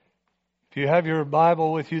If you have your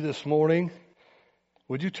Bible with you this morning,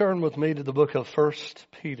 would you turn with me to the book of 1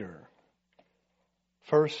 Peter?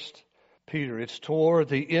 1 Peter. It's toward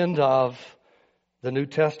the end of the New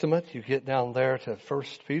Testament. You get down there to 1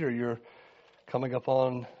 Peter, you're coming up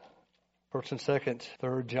on 1st and 2nd,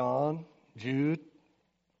 3rd John, Jude,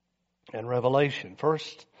 and Revelation. 1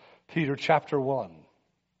 Peter chapter 1.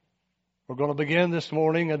 We're going to begin this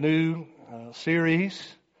morning a new series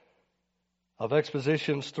of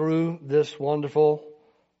expositions through this wonderful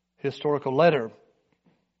historical letter.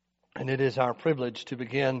 And it is our privilege to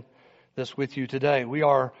begin this with you today. We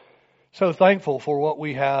are so thankful for what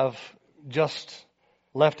we have just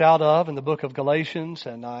left out of in the book of Galatians,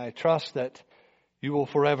 and I trust that you will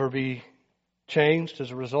forever be changed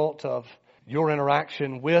as a result of your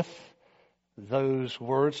interaction with those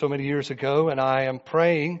words so many years ago. And I am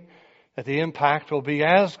praying that the impact will be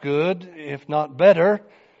as good, if not better,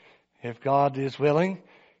 if God is willing,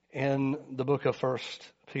 in the book of 1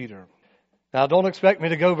 Peter. Now, don't expect me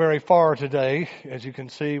to go very far today. As you can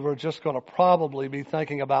see, we're just going to probably be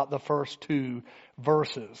thinking about the first two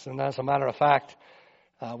verses. And as a matter of fact,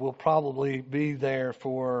 we'll probably be there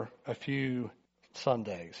for a few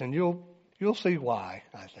Sundays. And you'll see why,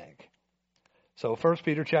 I think. So 1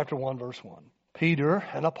 Peter chapter 1, verse 1. Peter,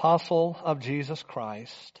 an apostle of Jesus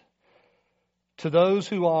Christ, to those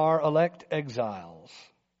who are elect exiles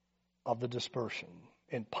of the dispersion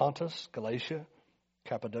in Pontus, Galatia,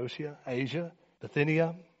 Cappadocia, Asia,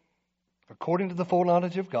 Bithynia, according to the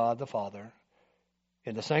foreknowledge of God the Father,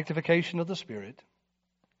 in the sanctification of the Spirit,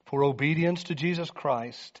 for obedience to Jesus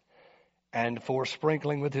Christ, and for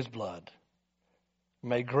sprinkling with His blood.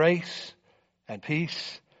 May grace and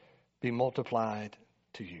peace be multiplied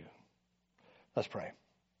to you. Let's pray.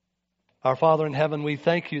 Our Father in heaven, we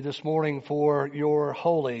thank you this morning for your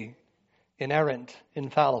holy, inerrant,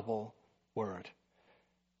 infallible word.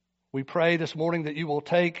 We pray this morning that you will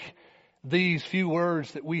take these few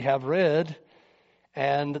words that we have read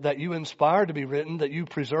and that you inspired to be written, that you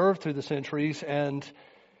preserved through the centuries. And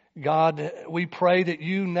God, we pray that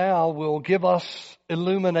you now will give us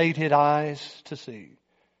illuminated eyes to see,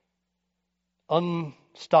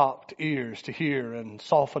 unstopped ears to hear, and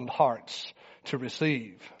softened hearts to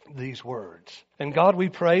receive these words. And God, we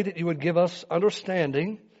pray that you would give us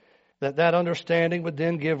understanding, that understanding would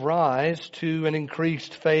then give rise to an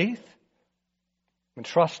increased faith and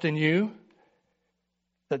trust in you.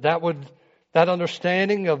 That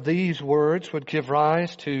understanding of these words would give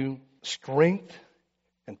rise to strength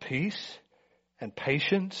and peace and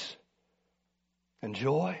patience and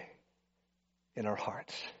joy in our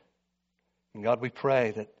hearts. And God, we pray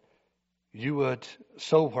that you would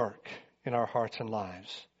so work in our hearts and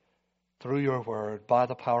lives through your word by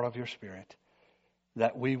the power of your Spirit,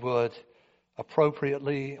 that we would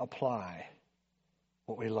appropriately apply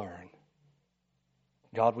what we learn.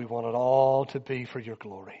 God, we want it all to be for your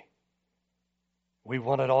glory. We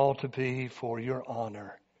want it all to be for your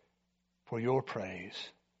honor, for your praise.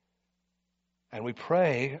 And we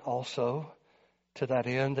pray also to that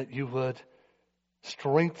end that you would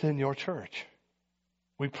strengthen your church.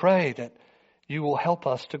 We pray that you will help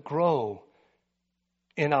us to grow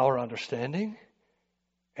in our understanding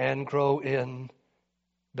and grow in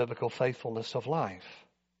biblical faithfulness of life,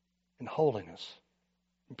 in holiness,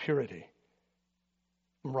 in purity,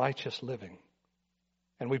 in righteous living.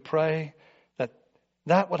 And we pray that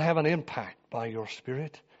that would have an impact by your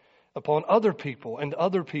Spirit upon other people and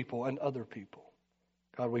other people and other people.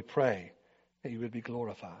 God, we pray that you would be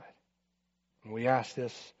glorified. And we ask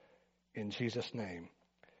this in Jesus' name,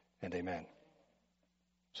 and amen.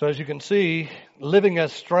 So as you can see, living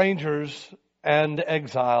as strangers and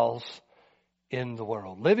exiles in the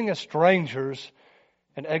world. Living as strangers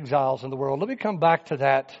and exiles in the world. Let me come back to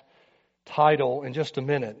that title in just a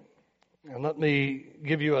minute. And let me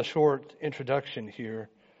give you a short introduction here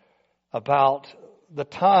about the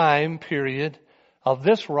time period of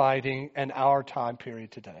this writing and our time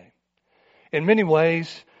period today. In many ways,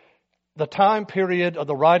 the time period of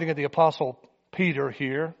the writing of the Apostle Peter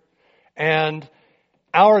here and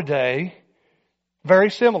our day, very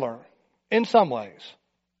similar in some ways.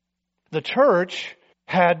 The church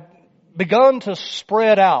had begun to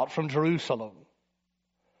spread out from Jerusalem.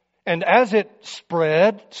 And as it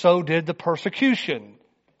spread, so did the persecution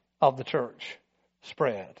of the church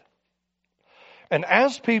spread. And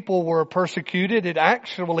as people were persecuted, it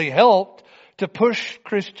actually helped to push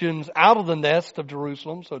Christians out of the nest of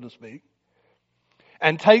Jerusalem, so to speak,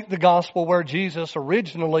 and take the gospel where Jesus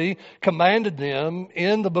originally commanded them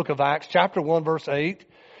in the book of Acts, chapter 1, verse 8.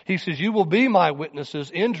 He says, "You will be my witnesses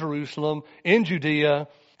in Jerusalem, in Judea,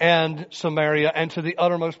 and Samaria and to the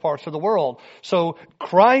uttermost parts of the world. So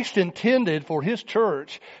Christ intended for His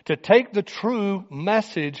church to take the true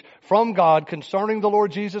message from God concerning the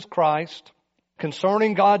Lord Jesus Christ,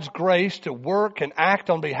 concerning God's grace to work and act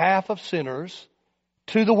on behalf of sinners,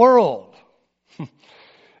 to the world.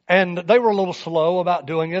 And they were a little slow about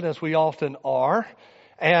doing it, as we often are.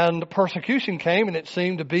 And persecution came, and it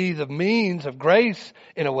seemed to be the means of grace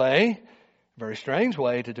in a way, a very strange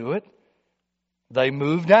way to do it. They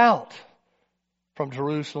moved out from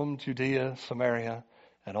Jerusalem, Judea, Samaria,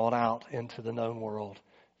 and on out into the known world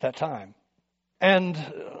at that time. And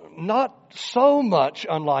not so much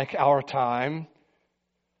unlike our time,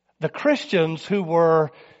 the Christians who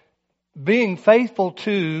were being faithful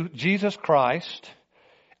to Jesus Christ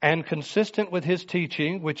and consistent with His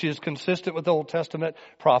teaching, which is consistent with the Old Testament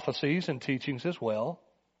prophecies and teachings as well,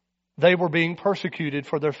 they were being persecuted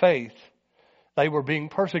for their faith. They were being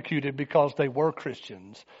persecuted because they were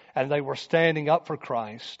Christians and they were standing up for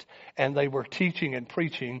Christ and they were teaching and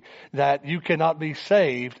preaching that you cannot be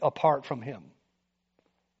saved apart from Him.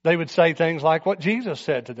 They would say things like what Jesus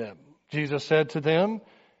said to them. Jesus said to them,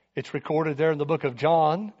 it's recorded there in the book of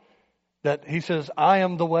John, that He says, I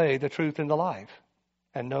am the way, the truth, and the life,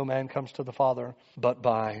 and no man comes to the Father but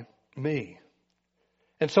by me.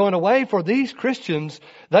 And so in a way, for these Christians,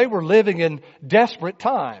 they were living in desperate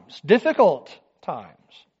times, difficult times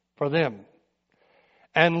for them.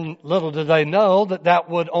 And little did they know that that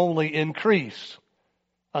would only increase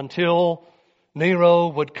until Nero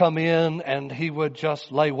would come in and he would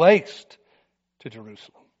just lay waste to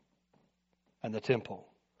Jerusalem and the temple.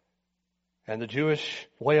 And the Jewish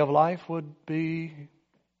way of life would be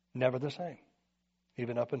never the same,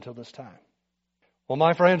 even up until this time. Well,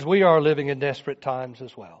 my friends, we are living in desperate times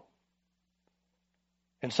as well.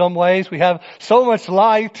 In some ways, we have so much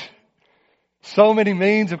light, so many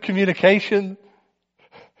means of communication,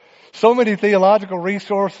 so many theological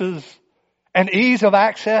resources, and ease of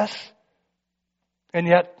access. And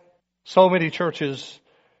yet, so many churches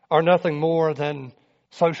are nothing more than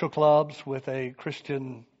social clubs with a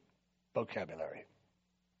Christian vocabulary.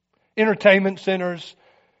 Entertainment centers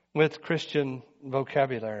with Christian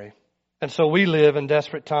vocabulary. And so we live in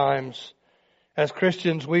desperate times. As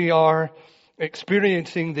Christians, we are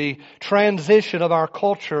experiencing the transition of our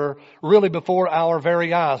culture really before our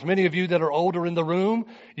very eyes. Many of you that are older in the room,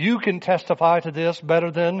 you can testify to this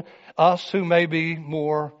better than us who may be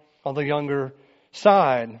more on the younger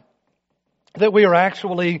side. That we are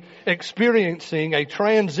actually experiencing a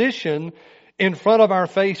transition in front of our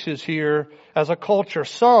faces here as a culture.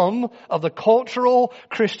 Some of the cultural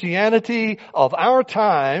Christianity of our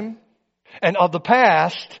time and of the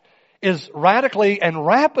past is radically and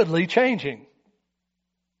rapidly changing.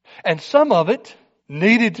 And some of it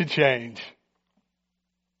needed to change.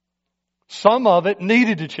 Some of it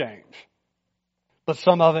needed to change. But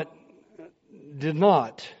some of it did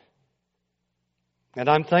not. And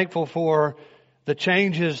I'm thankful for the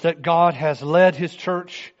changes that God has led His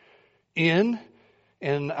church in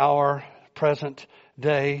our present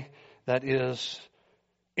day, that is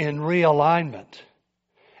in realignment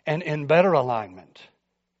and in better alignment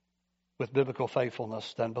with biblical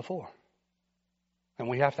faithfulness than before. And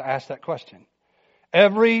we have to ask that question.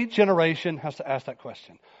 Every generation has to ask that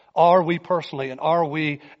question. Are we personally and are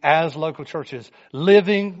we as local churches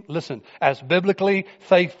living, as biblically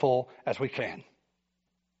faithful as we can?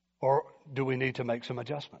 Or do we need to make some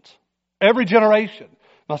adjustments? Every generation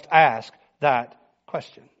must ask that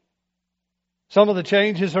question. Some of the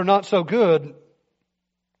changes are not so good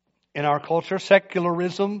in our culture.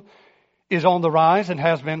 Secularism is on the rise and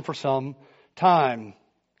has been for some time.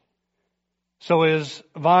 So is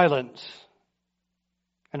violence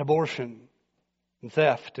and abortion and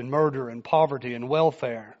theft and murder and poverty and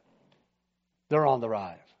welfare. They're on the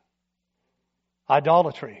rise.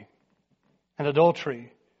 Idolatry and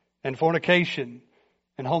adultery and fornication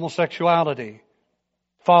and homosexuality,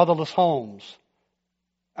 fatherless homes,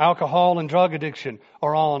 alcohol and drug addiction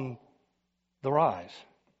are on the rise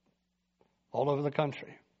all over the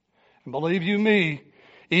country. And believe you me,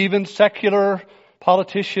 even secular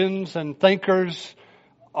politicians and thinkers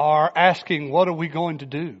are asking, what are we going to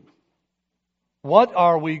do? What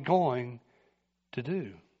are we going to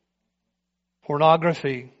do?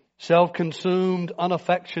 Pornography, self-consumed,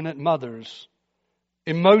 unaffectionate mothers,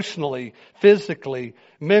 emotionally, physically,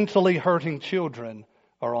 mentally hurting children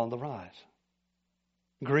are on the rise.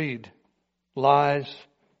 Greed, lies,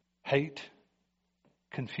 hate,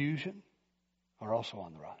 confusion are also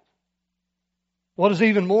on the rise. What is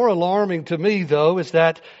even more alarming to me, though, is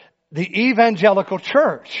that the evangelical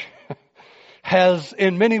church has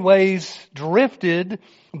in many ways drifted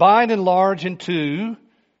by and large into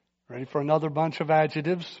Ready for another bunch of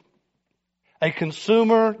adjectives? A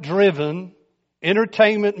consumer-driven,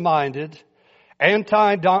 entertainment-minded,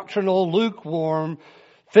 anti-doctrinal, lukewarm,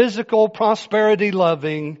 physical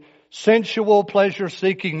prosperity-loving, sensual,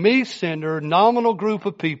 pleasure-seeking, me-centered, nominal group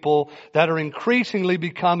of people that are increasingly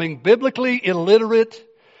becoming biblically illiterate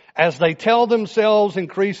as they tell themselves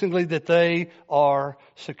increasingly that they are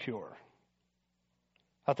secure.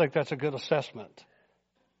 I think that's a good assessment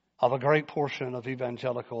of a great portion of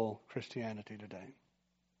evangelical Christianity today.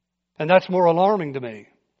 And that's more alarming to me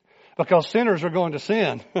because sinners are going to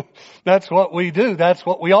sin. That's what we do. That's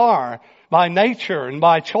what we are. By nature and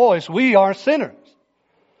by choice, we are sinners.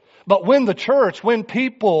 But when the church, when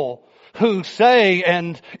people who say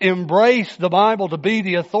and embrace the Bible to be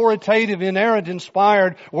the authoritative, inerrant,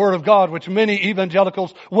 inspired Word of God, which many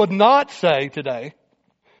evangelicals would not say today,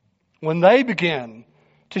 when they begin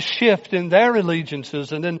to shift in their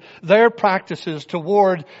allegiances and in their practices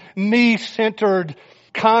toward me-centered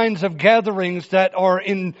kinds of gatherings that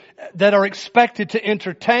are expected to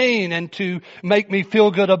entertain and to make me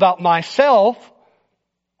feel good about myself,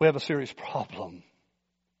 we have a serious problem.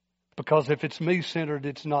 Because if it's me-centered,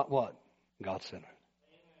 it's not what? God-centered.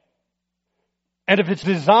 And if it's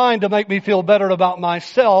designed to make me feel better about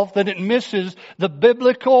myself, then it misses the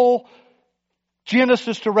biblical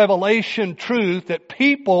Genesis to Revelation truth that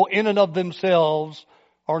people in and of themselves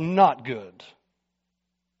are not good.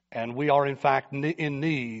 And we are in fact in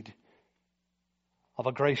need of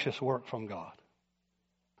a gracious work from God.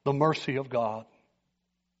 The mercy of God,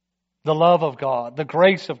 the love of God, the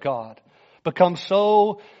grace of God becomes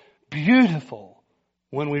so beautiful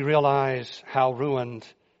when we realize how ruined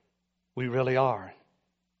we really are.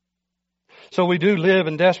 So we do live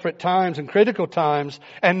in desperate times and critical times.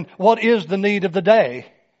 And what is the need of the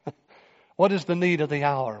day? What is the need of the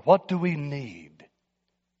hour? What do we need?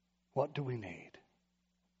 What do we need?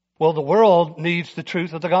 Well, the world needs the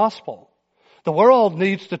truth of the gospel. The world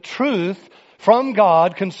needs the truth from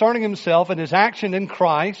God concerning Himself and His action in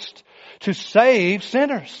Christ to save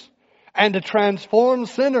sinners and to transform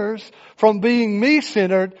sinners from being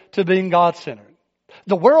me-centered to being God-centered.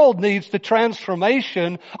 The world needs the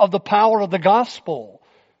transformation of the power of the gospel,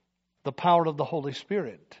 the power of the Holy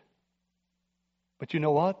Spirit. But you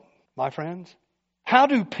know what, my friends? How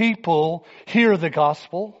do people hear the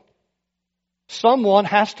gospel? Someone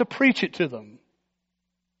has to preach it to them.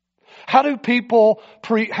 How do people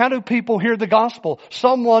hear the gospel?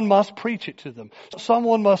 Someone must preach it to them.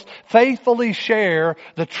 Someone must faithfully share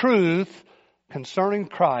the truth concerning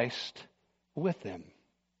Christ with them.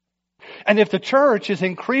 And if the church is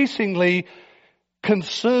increasingly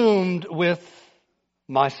consumed with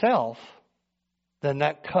myself, then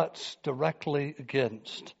that cuts directly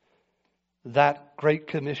against that great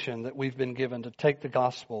commission that we've been given to take the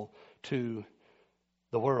gospel to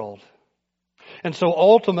the world. And so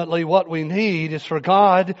ultimately what we need is for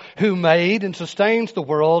God, who made and sustains the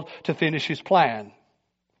world, to finish His plan.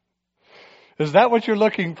 Is that what you're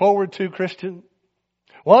looking forward to, Christian?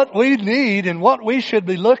 What we need and what we should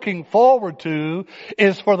be looking forward to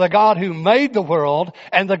is for the God who made the world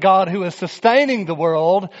and the God who is sustaining the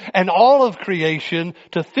world and all of creation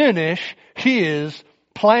to finish His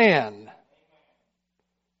plan.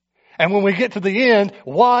 And when we get to the end,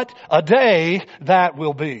 what a day that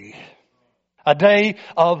will be. A day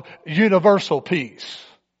of universal peace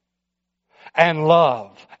and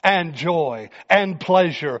love and joy and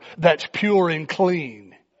pleasure that's pure and clean.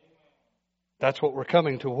 That's what we're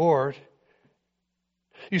coming toward.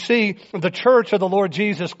 You see, the church of the Lord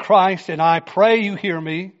Jesus Christ, and I pray you hear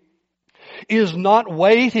me, is not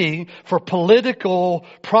waiting for political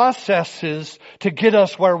processes to get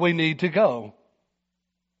us where we need to go.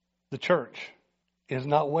 The church is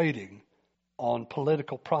not waiting on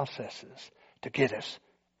political processes to get us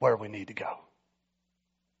where we need to go.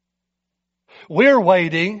 We're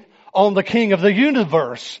waiting on the King of the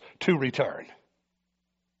universe to return.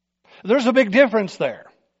 There's a big difference there.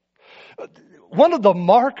 One of the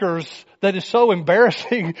markers that is so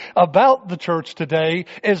embarrassing about the church today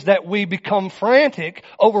is that we become frantic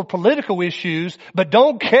over political issues, but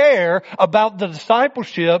don't care about the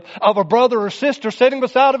discipleship of a brother or sister sitting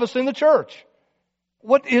beside of us in the church.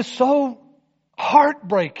 What is so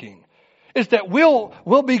heartbreaking is that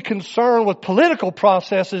we'll be concerned with political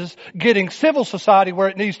processes getting civil society where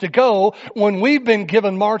it needs to go when we've been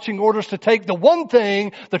given marching orders to take the one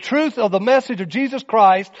thing, the truth of the message of Jesus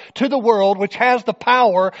Christ, to the world, which has the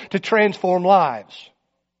power to transform lives.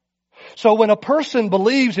 So when a person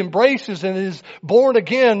believes, embraces, and is born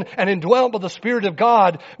again and indwelt by the Spirit of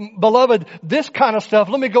God, beloved, this kind of stuff,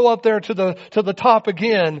 let me go up there to the top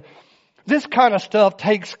again. This kind of stuff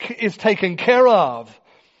is taken care of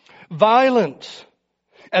violence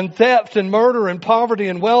and theft and murder and poverty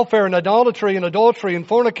and welfare and idolatry and adultery and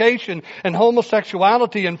fornication and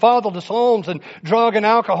homosexuality and fatherless homes and drug and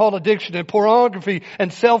alcohol addiction and pornography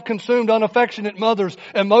and self-consumed unaffectionate mothers,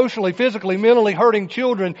 emotionally, physically, mentally hurting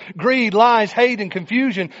children, greed, lies, hate, and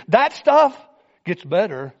confusion. That stuff gets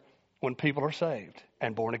better when people are saved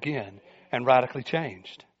and born again and radically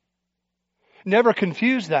changed. Never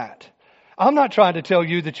confuse that. I'm not trying to tell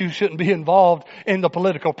you that you shouldn't be involved in the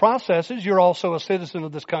political processes. You're also a citizen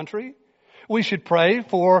of this country. We should pray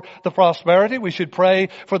for the prosperity. We should pray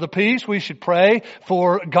for the peace. We should pray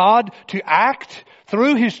for God to act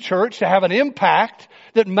through His church to have an impact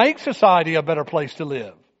that makes society a better place to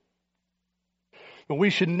live. But we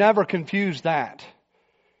should never confuse that.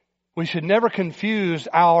 We should never confuse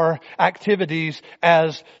our activities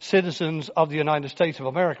as citizens of the United States of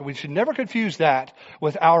America. We should never confuse that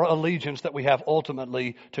with our allegiance that we have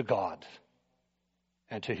ultimately to God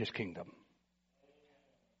and to His kingdom.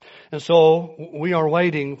 And so we are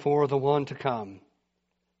waiting for the one to come,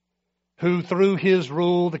 who through His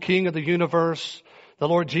rule, the King of the universe, the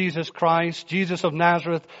Lord Jesus Christ, Jesus of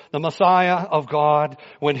Nazareth, the Messiah of God,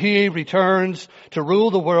 when He returns to rule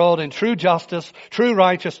the world in true justice, true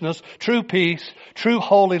righteousness, true peace, true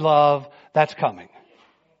holy love, that's coming.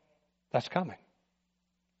 That's coming.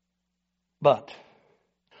 But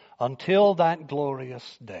until that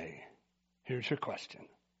glorious day, here's your question.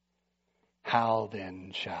 How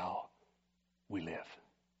then shall we live?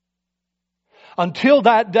 Until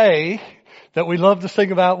that day that we love to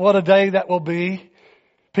sing about, what a day that will be.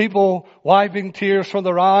 People wiping tears from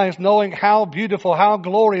their eyes, knowing how beautiful, how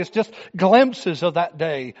glorious, just glimpses of that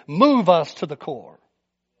day move us to the core.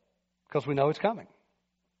 Because we know it's coming.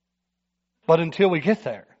 But until we get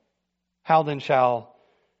there, how then shall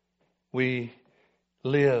we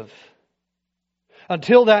live?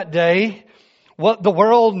 Until that day, what the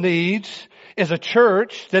world needs is a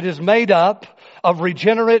church that is made up of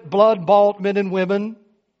regenerate, blood-bought men and women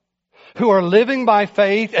who are living by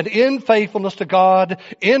faith and in faithfulness to God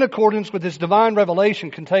in accordance with His divine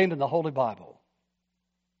revelation contained in the Holy Bible.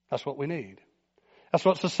 That's what we need. That's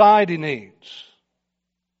what society needs.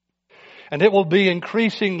 And it will be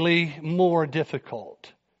increasingly more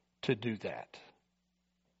difficult to do that.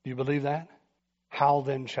 Do you believe that? How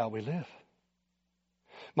then shall we live?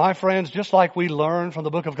 My friends, just like we learn from the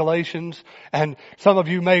book of Galatians, and some of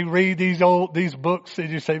you may read these books and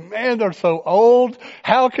you say, man, they're so old.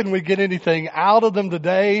 How can we get anything out of them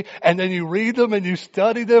today? And then you read them and you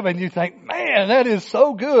study them and you think, man, that is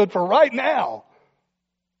so good for right now.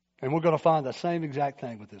 And we're going to find the same exact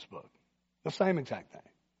thing with this book. The same exact thing.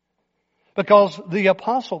 Because the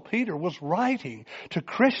Apostle Peter was writing to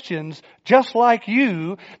Christians just like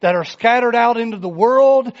you that are scattered out into the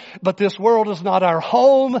world, but this world is not our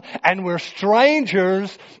home, and we're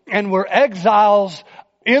strangers, and we're exiles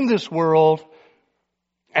in this world,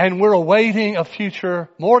 and we're awaiting a future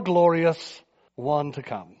more glorious one to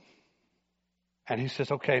come. And he says,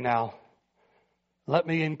 okay, now, let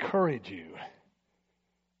me encourage you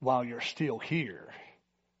while you're still here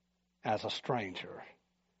as a stranger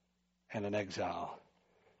and an exile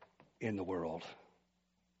in the world.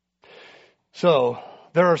 So,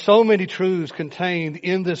 there are so many truths contained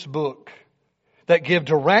in this book that give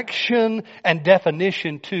direction and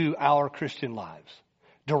definition to our Christian lives.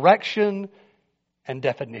 Direction and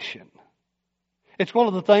definition. It's one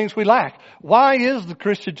of the things we lack. Why is the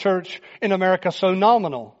Christian church in America so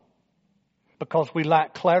nominal? Because we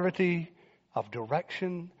lack clarity of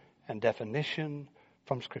direction and definition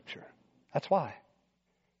from Scripture. That's why.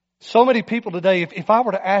 So many people today, if I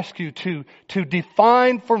were to ask you to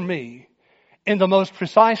define for me in the most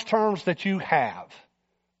precise terms that you have,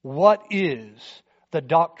 what is the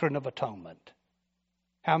doctrine of atonement?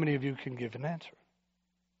 How many of you can give an answer?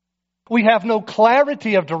 We have no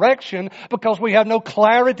clarity of direction because we have no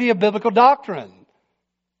clarity of biblical doctrine.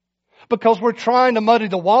 Because we're trying to muddy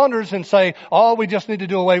the waters and say, oh, we just need to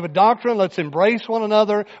do away with doctrine. Let's embrace one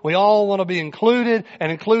another. We all want to be included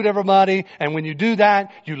and include everybody. And when you do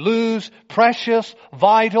that, you lose precious,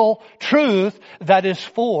 vital truth that is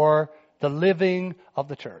for the living of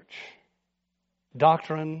the church.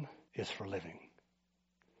 Doctrine is for living.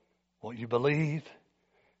 What you believe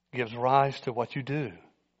gives rise to what you do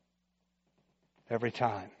every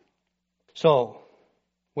time. So,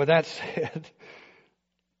 with that said,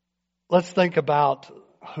 let's think about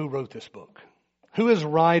who wrote this book. Who is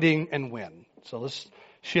writing and when? So let's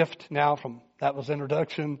shift now from that was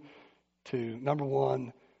introduction to number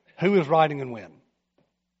one. Who is writing and when?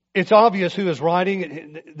 It's obvious who is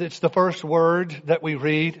writing. It's the first word that we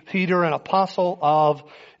read. Peter, an apostle of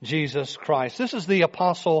Jesus Christ. This is the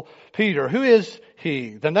apostle Peter. Who is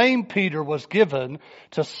he? The name Peter was given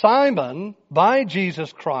to Simon by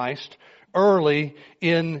Jesus Christ early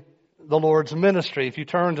in the Lord's ministry. If you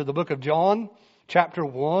turn to the book of John, chapter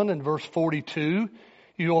 1 and verse 42,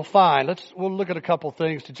 you'll find, we'll look at a couple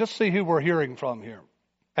things to just see who we're hearing from here.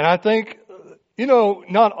 And I think,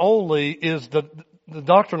 not only is the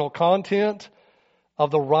doctrinal content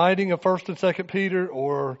of the writing of 1st and 2nd Peter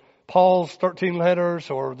or Paul's 13 letters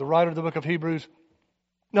or the writer of the book of Hebrews,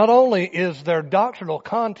 not only is there doctrinal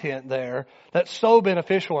content there that's so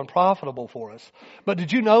beneficial and profitable for us, but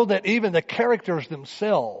did you know that even the characters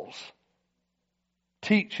themselves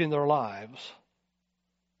teach in their lives?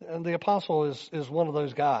 And the apostle is one of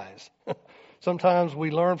those guys. Sometimes we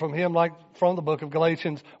learn from him, like from the book of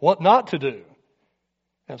Galatians, what not to do.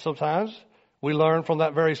 And sometimes we learn from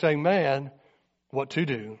that very same man what to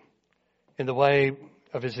do in the way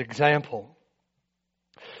of his example.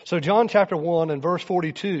 So John chapter 1 and verse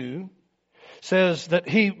 42 says that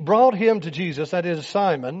he brought him to Jesus, that is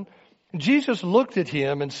Simon. Jesus looked at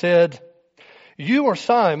him and said, "You are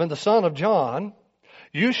Simon, the son of John.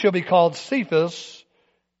 You shall be called Cephas,"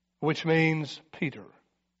 which means Peter.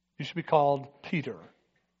 You should be called Peter.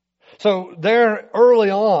 So there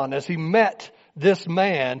early on, as he met this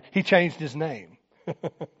man, he changed his name.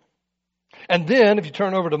 And then, if you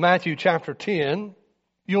turn over to Matthew chapter 10,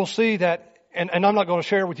 you'll see that, and I'm not going to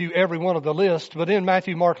share with you every one of the list, but in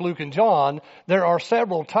Matthew, Mark, Luke, and John, there are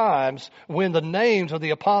several times when the names of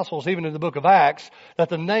the apostles, even in the book of Acts,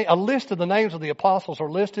 that a list of the names of the apostles are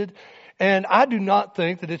listed. And I do not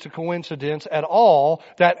think that it's a coincidence at all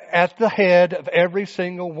that at the head of every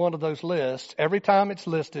single one of those lists, every time it's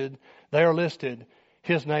listed, they are listed,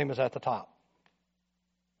 his name is at the top.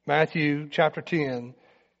 Matthew chapter 10,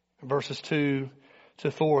 verses 2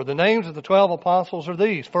 to 4. The names of the 12 apostles are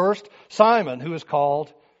these. First, Simon, who is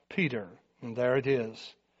called Peter. And there it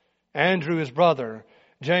is. Andrew, his brother.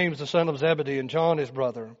 James, the son of Zebedee, and John, his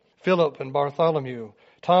brother. Philip and Bartholomew.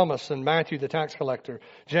 Thomas and Matthew, the tax collector.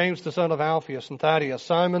 James, the son of Alphaeus and Thaddeus.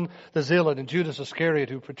 Simon, the Zealot, and Judas Iscariot,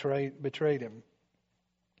 who betrayed him.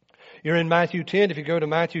 You're in Matthew 10. If you go to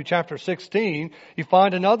Matthew chapter 16, you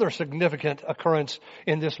find another significant occurrence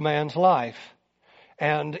in this man's life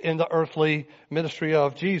and in the earthly ministry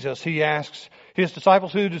of Jesus. He asks his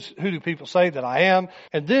disciples, who do people say that I am?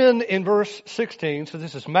 And then in verse 16, so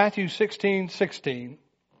this is Matthew 16:16,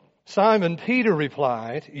 Simon Peter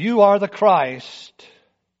replied, "You are the Christ,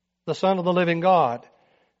 the Son of the living God."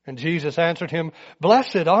 And Jesus answered him,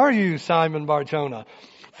 "Blessed are you, Simon Bar-Jonah.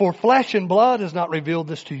 For flesh and blood has not revealed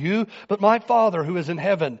this to you, but my Father who is in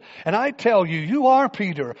heaven. And I tell you, you are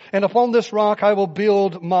Peter, and upon this rock I will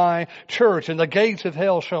build my church, and the gates of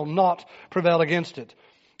hell shall not prevail against it.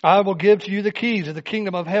 I will give to you the keys of the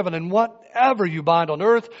kingdom of heaven, and whatever you bind on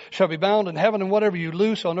earth shall be bound in heaven, and whatever you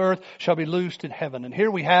loose on earth shall be loosed in heaven." And here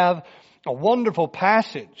we have a wonderful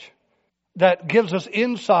passage that gives us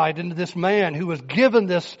insight into this man who was given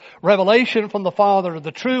this revelation from the Father of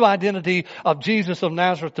the true identity of Jesus of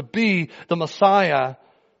Nazareth to be the Messiah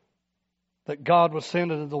that God was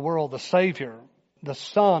sent into the world, the Savior, the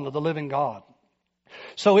Son of the living God.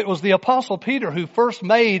 So it was the Apostle Peter who first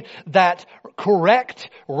made that correct,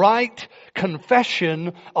 right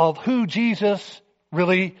confession of who Jesus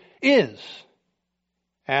really is.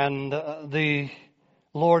 And the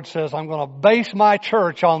Lord says, "I'm going to base my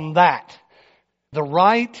church on that." The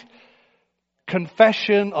right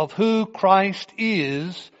confession of who Christ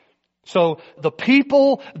is. So the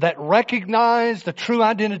people that recognize the true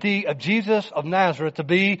identity of Jesus of Nazareth to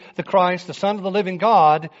be the Christ, the Son of the living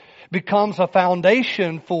God, becomes a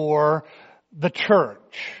foundation for the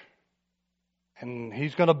church. And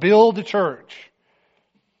He's going to build the church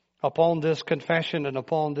upon this confession and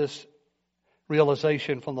upon this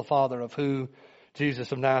realization from the Father of who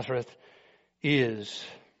Jesus of Nazareth is.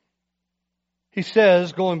 He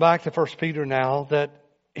says, going back to 1 Peter now, that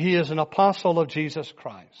he is an apostle of Jesus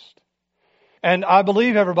Christ. And I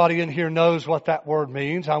believe everybody in here knows what that word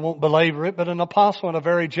means. I won't belabor it, but an apostle in a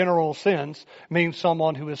very general sense means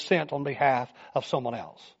someone who is sent on behalf of someone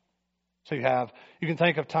else. So you can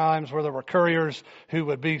think of times where there were couriers who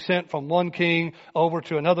would be sent from one king over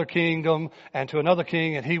to another kingdom and to another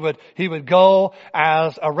king, and he would go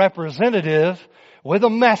as a representative with a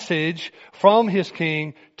message from his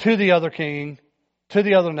king to the other king, to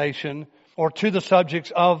the other nation, or to the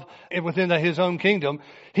subjects of within his own kingdom.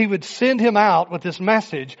 He would send him out with this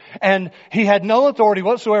message, and he had no authority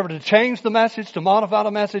whatsoever to change the message, to modify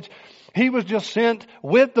the message. He was just sent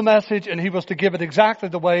with the message, and he was to give it exactly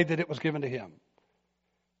the way that it was given to him.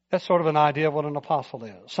 That's sort of an idea of what an apostle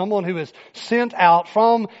is. Someone who is sent out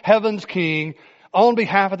from heaven's king on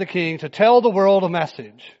behalf of the king to tell the world a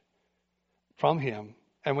message from him.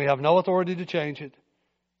 And we have no authority to change it,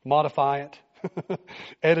 modify it,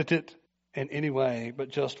 edit it in any way, but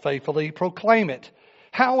just faithfully proclaim it.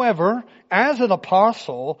 However, as an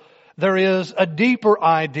apostle, there is a deeper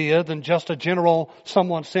idea than just a general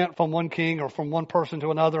someone sent from one king or from one person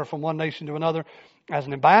to another or from one nation to another as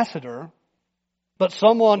an ambassador, but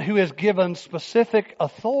someone who is given specific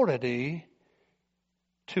authority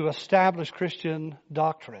to establish Christian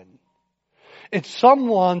doctrine. It's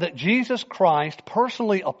someone that Jesus Christ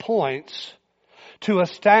personally appoints to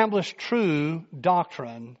establish true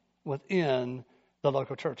doctrine within the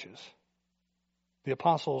local churches. The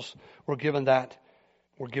apostles were given that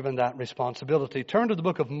responsibility. Turn to the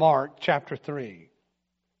book of Mark, chapter 3.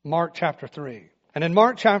 Mark, chapter 3. And in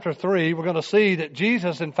Mark, chapter 3, we're going to see that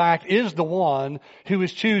Jesus, in fact, is the one who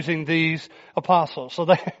is choosing these apostles. So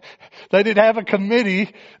they did have a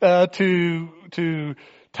committee to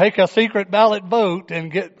take a secret ballot vote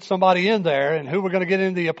and get somebody in there, and who we're going to get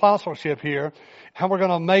in the apostleship here, how we're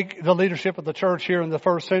going to make the leadership of the church here in the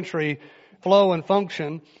first century flow and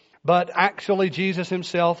function. But actually, Jesus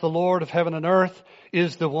himself, the Lord of heaven and earth,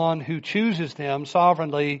 is the one who chooses them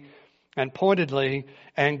sovereignly and pointedly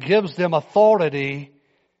and gives them authority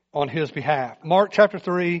on his behalf. Mark chapter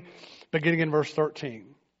 3, beginning in verse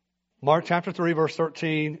 13. Mark chapter 3, verse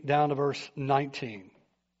 13, down to verse 19.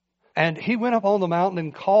 And he went up on the mountain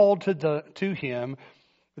and called to him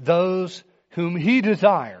those whom he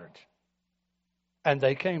desired, and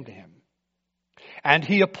they came to him. And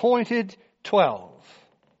he appointed 12,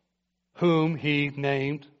 whom he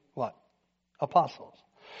named what? Apostles.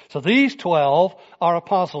 So these 12 are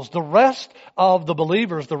apostles. The rest of the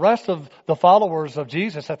believers, the rest of the followers of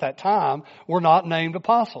Jesus at that time were not named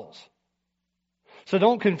apostles. So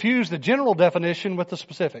don't confuse the general definition with the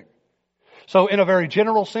specific. So in a very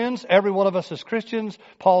general sense, every one of us as Christians,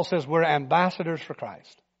 Paul says we're ambassadors for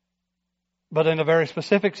Christ. But in a very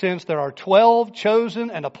specific sense, there are 12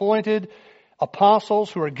 chosen and appointed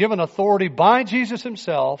apostles who are given authority by Jesus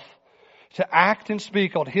himself to act and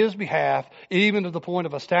speak on his behalf, even to the point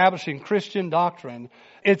of establishing Christian doctrine.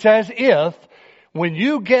 It's as if when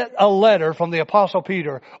you get a letter from the Apostle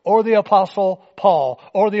Peter or the Apostle Paul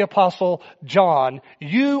or the Apostle John,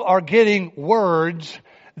 you are getting words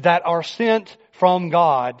that are sent from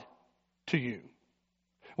God to you.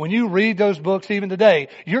 When you read those books even today,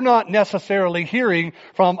 you're not necessarily hearing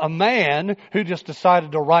from a man who just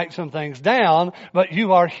decided to write some things down, but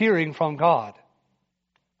you are hearing from God.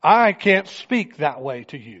 I can't speak that way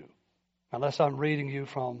to you unless I'm reading you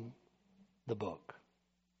from the book.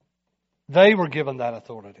 They were given that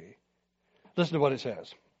authority. Listen to what it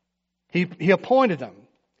says. He appointed them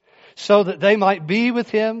so that they might be with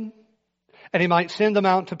him and he might send them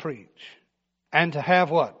out to preach and to have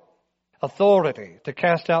what? Authority to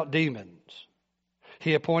cast out demons.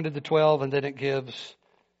 He appointed the 12, and then it gives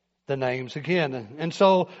the names again. And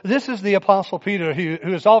so this is the Apostle Peter,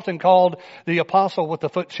 who is often called the apostle with the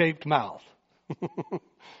foot-shaped mouth.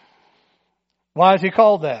 Why is he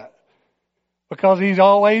called that? Because he's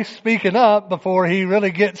always speaking up before he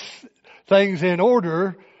really gets things in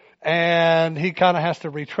order, and he kind of has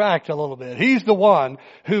to retract a little bit. He's the one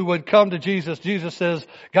who would come to Jesus. Jesus says,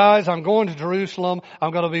 guys, I'm going to Jerusalem.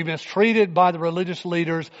 I'm going to be mistreated by the religious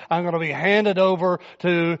leaders. I'm going to be handed over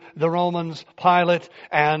to the Romans, Pilate,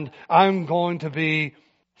 and I'm going to be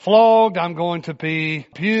flogged. I'm going to be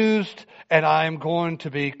abused, and I'm going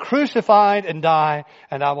to be crucified and die,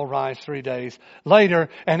 and I will rise 3 days later.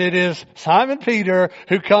 And it is Simon Peter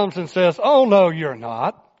who comes and says, oh, no, you're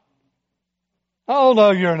not. Oh,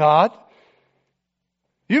 no, you're not.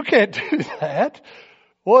 You can't do that.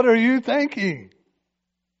 What are you thinking?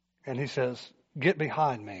 And he says, get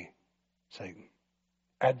behind me, Satan.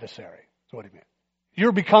 Adversary. That's what he meant.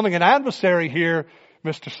 You're becoming an adversary here,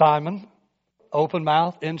 Mr. Simon. Open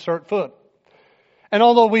mouth, insert foot. And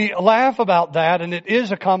although we laugh about that, and it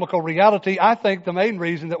is a comical reality, I think the main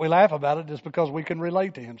reason that we laugh about it is because we can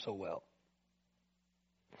relate to him so well.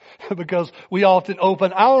 Because we often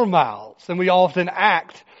open our mouths and we often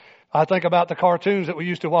act. I think about the cartoons that we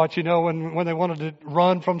used to watch, when they wanted to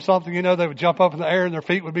run from something, they would jump up in the air and their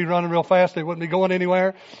feet would be running real fast. They wouldn't be going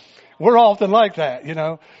anywhere. We're often like that,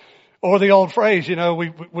 Or the old phrase,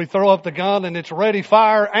 we throw up the gun and it's ready,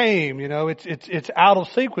 fire, aim. It's out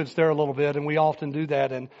of sequence there a little bit, and we often do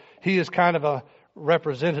that. And he is kind of a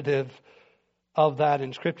representative of that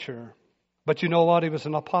in Scripture. But you know what? He was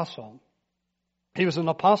an apostle. He was an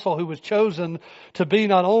apostle who was chosen to be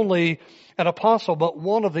not only an apostle, but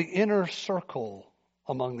one of the inner circle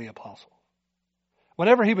among the apostles.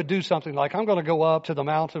 Whenever he would do something like, I'm going to go up to the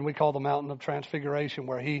mountain we call the Mountain of Transfiguration,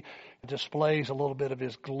 where he displays a little bit of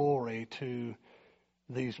his glory to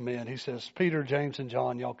these men. He says, Peter, James, and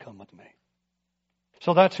John, y'all come with me.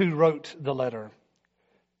 So that's who wrote the letter.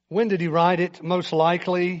 When did he write it? Most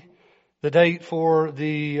likely, the date for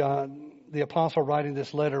the apostle writing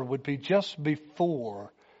this letter would be just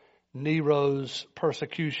before Nero's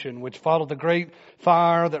persecution, which followed the great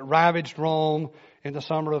fire that ravaged Rome in the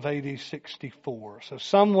summer of AD 64. So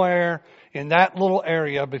somewhere in that little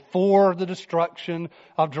area before the destruction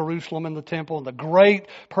of Jerusalem and the temple and the great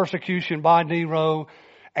persecution by Nero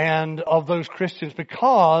and of those Christians,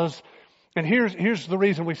 because, and here's the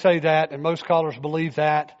reason we say that, and most scholars believe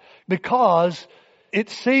that, because it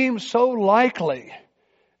seems so likely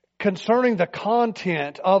concerning the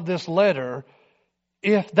content of this letter,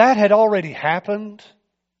 if that had already happened,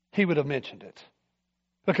 he would have mentioned it.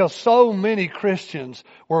 Because so many Christians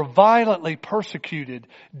were violently persecuted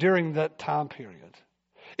during that time period.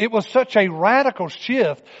 It was such a radical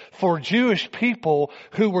shift for Jewish people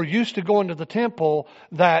who were used to going to the temple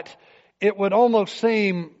that it would almost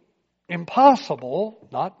seem impossible,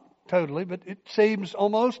 not totally, but it seems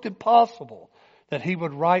almost impossible that he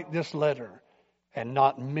would write this letter and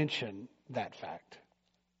not mention that fact.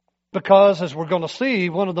 Because, as we're going to see,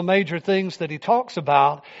 one of the major things that he talks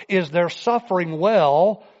about is their suffering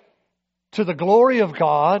well to the glory of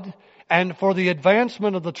God and for the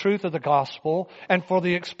advancement of the truth of the gospel and for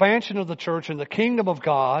the expansion of the church and the kingdom of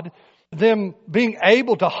God, them being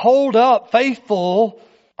able to hold up faithful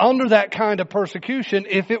under that kind of persecution.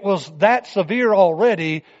 If it was that severe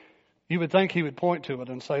already, you would think he would point to it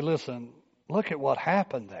and say, listen, look at what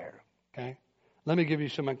happened there. Okay? Let me give you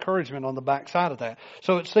some encouragement on the backside of that.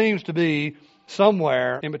 So it seems to be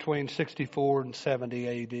somewhere in between 64 and 70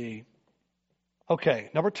 A.D. Okay,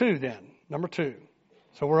 number two then. Number two.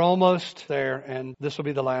 So we're almost there, and this will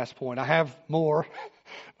be the last point. I have more,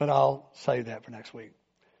 but I'll save that for next week.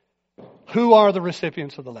 Who are the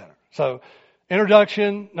recipients of the letter? So,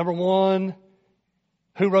 introduction, number one,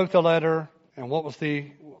 who wrote the letter, and what was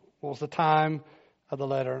the time of the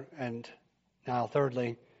letter, and now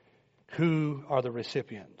thirdly, who are the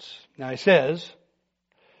recipients? Now he says,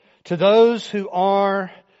 to those who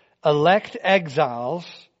are elect exiles,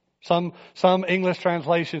 some English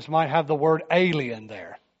translations might have the word alien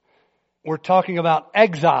there. We're talking about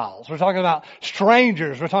exiles. We're talking about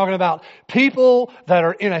strangers. We're talking about people that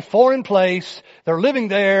are in a foreign place. They're living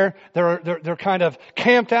there. They're kind of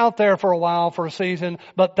camped out there for a while, for a season,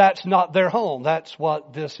 but that's not their home. That's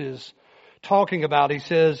what this is talking about. He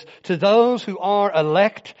says, to those who are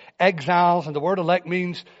elect exiles, and the word elect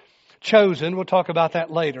means chosen. We'll talk about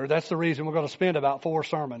that later. That's the reason we're going to spend about 4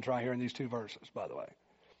 sermons right here in these 2 verses, by the way.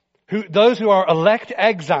 Those who are elect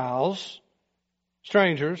exiles,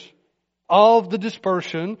 strangers, of the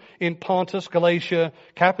dispersion in Pontus, Galatia,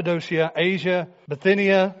 Cappadocia, Asia,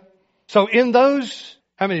 Bithynia. So in those,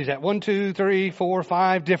 how many is that? 1, 2, 3, 4,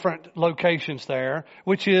 5 different locations there,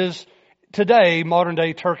 which is today modern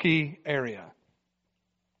day Turkey area.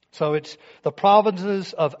 So it's the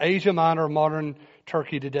provinces of Asia Minor, modern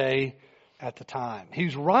Turkey today at the time.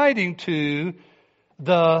 He's writing to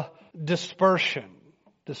the dispersion.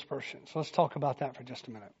 So let's talk about that for just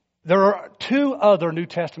a minute. There are 2 other New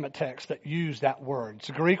Testament texts that use that word. It's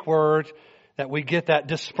a Greek word that we get that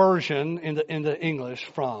dispersion in the English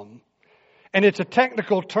from. And it's a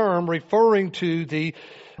technical term referring to the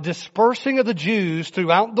dispersing of the Jews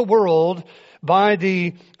throughout the world by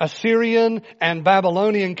the Assyrian and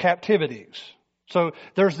Babylonian captivities. So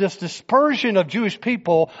there's this dispersion of Jewish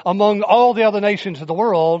people among all the other nations of the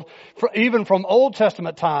world, even from Old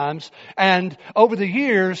Testament times. And over the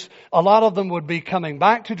years, a lot of them would be coming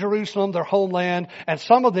back to Jerusalem, their homeland, and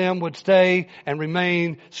some of them would stay and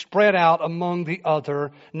remain spread out among the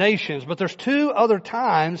other nations. But there's 2 other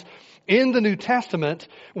times in the New Testament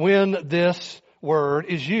when this word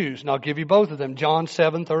is used. And I'll give you both of them. John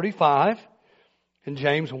 7:35 and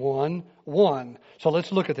James 1:1. So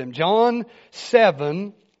let's look at them. John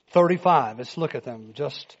 7:35. Let's look at them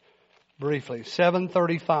just briefly.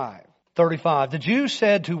 7:35. The Jews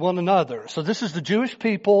said to one another, so this is the Jewish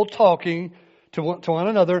people talking to one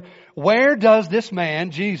another, where does this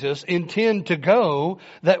man, Jesus, intend to go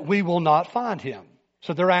that we will not find him?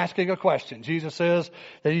 So they're asking a question. Jesus says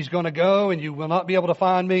that he's going to go and you will not be able to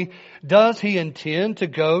find me. Does he intend to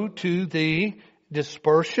go to the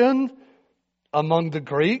dispersion among the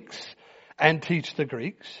Greeks and teach the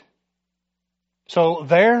Greeks? So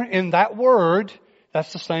there in that word,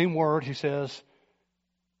 that's the same word, he says,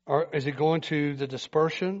 or is he going to the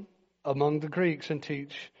dispersion among the Greeks and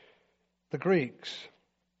teach the Greeks?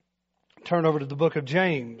 Turn over to the book of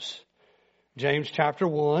James. James chapter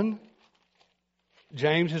 1.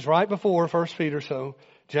 James is right before 1 Peter, so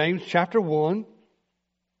James chapter 1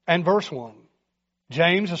 and verse 1.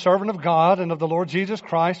 James, a servant of God and of the Lord Jesus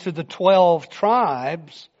Christ, to the 12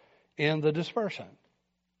 tribes in the dispersion.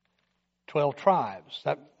 12 tribes.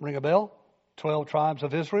 That ring a bell? 12 tribes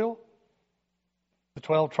of Israel. The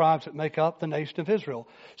 12 tribes that make up the nation of Israel.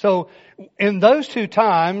 So in those two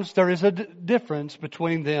times, there is a difference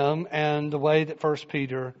between them and the way that 1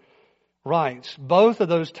 Peter writes. Both of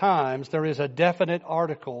those times, there is a definite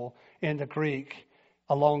article in the Greek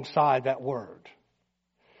alongside that word.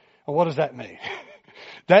 And what does that mean?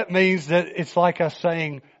 That means that it's like us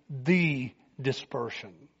saying the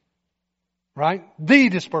dispersion. Right? The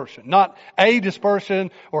dispersion. Not a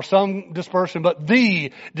dispersion or some dispersion, but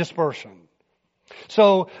the dispersion.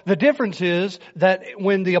 So the difference is that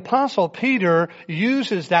when the Apostle Peter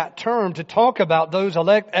uses that term to talk about those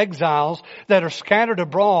elect exiles that are scattered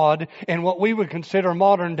abroad in what we would consider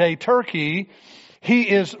modern day Turkey, he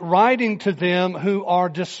is writing to them who are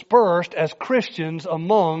dispersed as Christians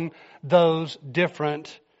among those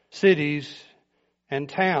different cities and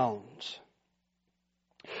towns.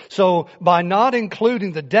 So by not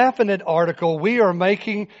including the definite article, we are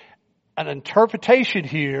making an interpretation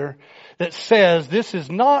here that says this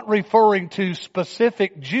is not referring to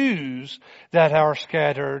specific Jews that are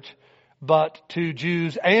scattered, but to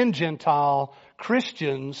Jews and Gentile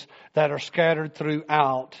Christians that are scattered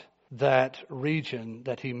throughout that region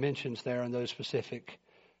that he mentions there in those specific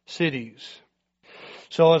cities.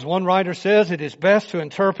 So as one writer says, it is best to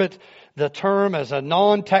interpret the term as a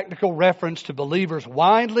non-technical reference to believers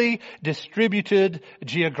widely distributed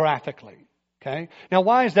geographically. Okay? Now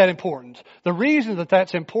why is that important? The reason that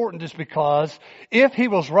that's important is because if he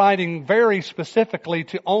was writing very specifically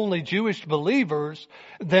to only Jewish believers,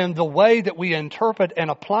 then the way that we interpret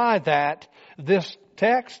and apply this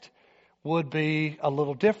text would be a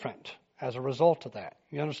little different as a result of that.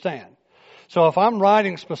 You understand? So if I'm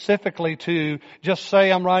writing specifically just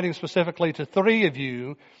say I'm writing specifically to 3 of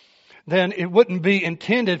you, then it wouldn't be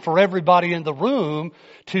intended for everybody in the room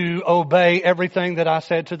to obey everything that I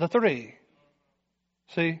said to the 3.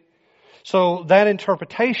 See? So that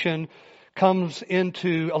interpretation comes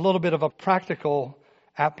into a little bit of a practical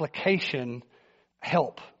application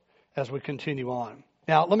help as we continue on.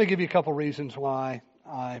 Now, let me give you a couple reasons why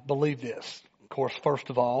I believe this. Of course, first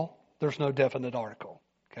of all, there's no definite article.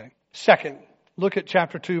 Okay. Second, look at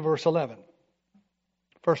chapter 2, verse 11.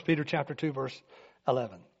 1 Peter chapter 2, verse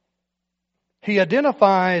 11. He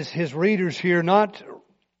identifies his readers here not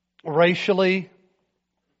racially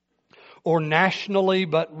or nationally,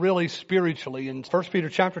 but really spiritually. In 1 Peter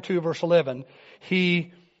chapter 2, verse 11,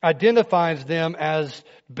 he identifies them as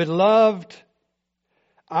beloved.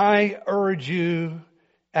 I urge you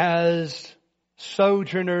as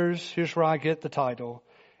sojourners, here's where I get the title,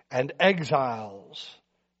 and exiles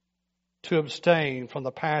to abstain from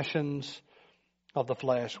the passions of the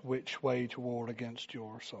flesh which wage war against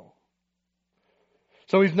your soul.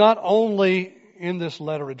 So he's not only in this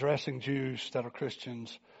letter addressing Jews that are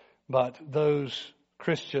Christians, but those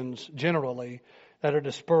Christians generally that are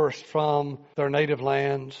dispersed from their native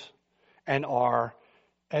lands and are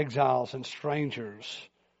exiles and strangers.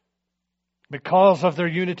 Because of their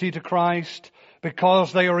unity to Christ,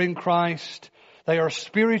 because they are in Christ, they are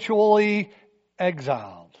spiritually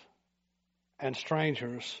exiled and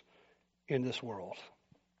strangers in this world.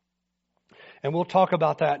 And we'll talk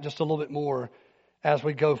about that just a little bit more as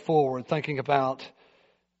we go forward, thinking about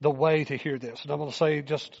the way to hear this. And I'm going to say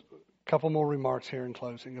just a couple more remarks here in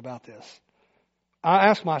closing about this. I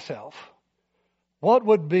ask myself, what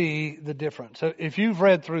would be the difference? So if you've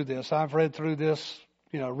read through this, I've read through this,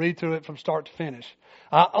 read through it from start to finish.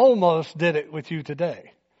 I almost did it with you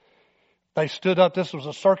today. They stood up. This was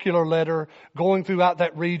a circular letter going throughout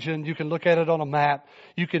that region. You can look at it on a map.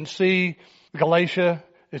 You can see Galatia.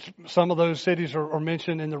 Some of those cities are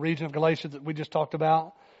mentioned in the region of Galatia that we just talked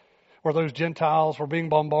about, where those Gentiles were being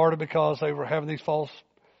bombarded because they were having these false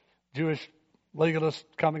Jewish legalists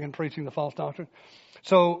coming and preaching the false doctrine.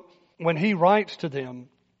 So when he writes to them,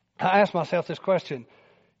 I ask myself this question.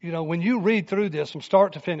 When you read through this from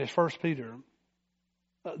start to finish, 1 Peter,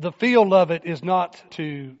 the feel of it is not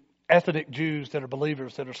to ethnic Jews that are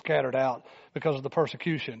believers that are scattered out because of the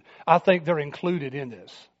persecution. I think they're included in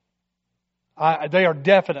this. They are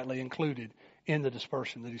definitely included in the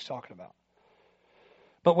dispersion that he's talking about.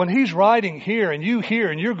 But when he's writing here and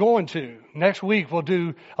you're going to, next week we'll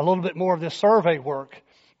do a little bit more of this survey work,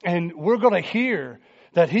 and we're going to hear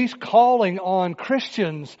that He's calling on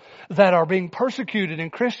Christians that are being persecuted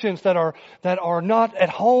and Christians that are not at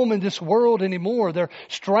home in this world anymore. They're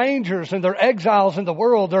strangers and they're exiles in the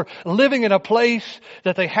world. They're living in a place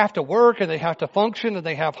that they have to work and they have to function and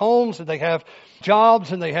they have homes and they have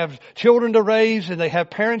jobs and they have children to raise and they have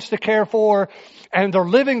parents to care for, and they're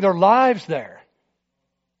living their lives there.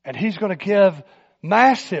 And He's going to give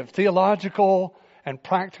massive theological and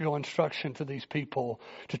practical instruction to these people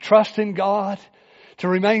to trust in God, to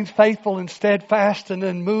remain faithful and steadfast and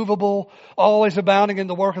immovable, always abounding in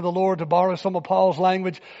the work of the Lord, to borrow some of Paul's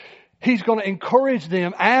language. He's going to encourage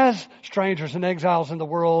them as strangers and exiles in the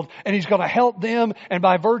world, and He's going to help them, and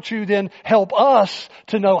by virtue then help us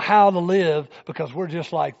to know how to live, because we're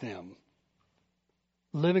just like them.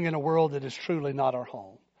 Living in a world that is truly not our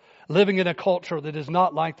home. Living in a culture that is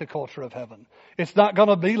not like the culture of heaven. It's not going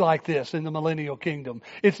to be like this in the millennial kingdom.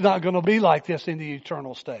 It's not going to be like this in the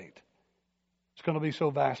eternal state. It's going to be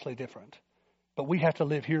so vastly different. But we have to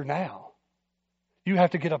live here now. You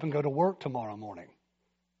have to get up and go to work tomorrow morning.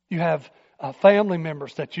 You have family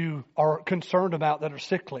members that you are concerned about that are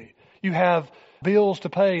sickly. You have bills to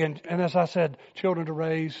pay and as I said, children to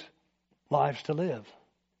raise, lives to live.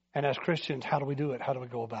 And as Christians, how do we do it? How do we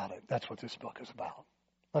go about it? That's what this book is about.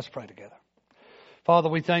 Let's pray together. Father,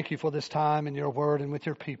 we thank You for this time in Your Word and with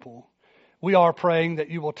Your people. We are praying that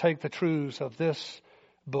You will take the truths of this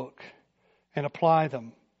book and apply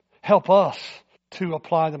them. Help us to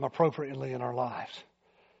apply them appropriately in our lives.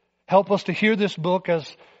 Help us to hear this book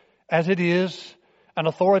as it is, an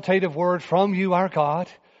authoritative word from You, our God,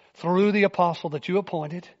 through the apostle that You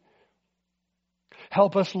appointed.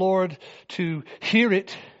 Help us, Lord, to hear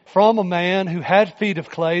it from a man who had feet of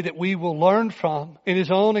clay that we will learn from in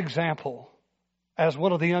his own example as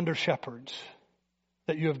one of the under shepherds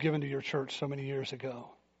that You have given to Your church so many years ago.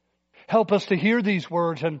 Help us to hear these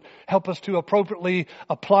words and help us to appropriately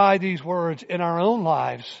apply these words in our own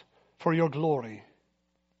lives for Your glory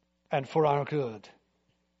and for our good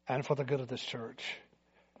and for the good of this church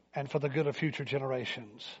and for the good of future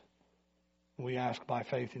generations. We ask by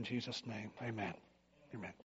faith in Jesus' name. Amen. Amen.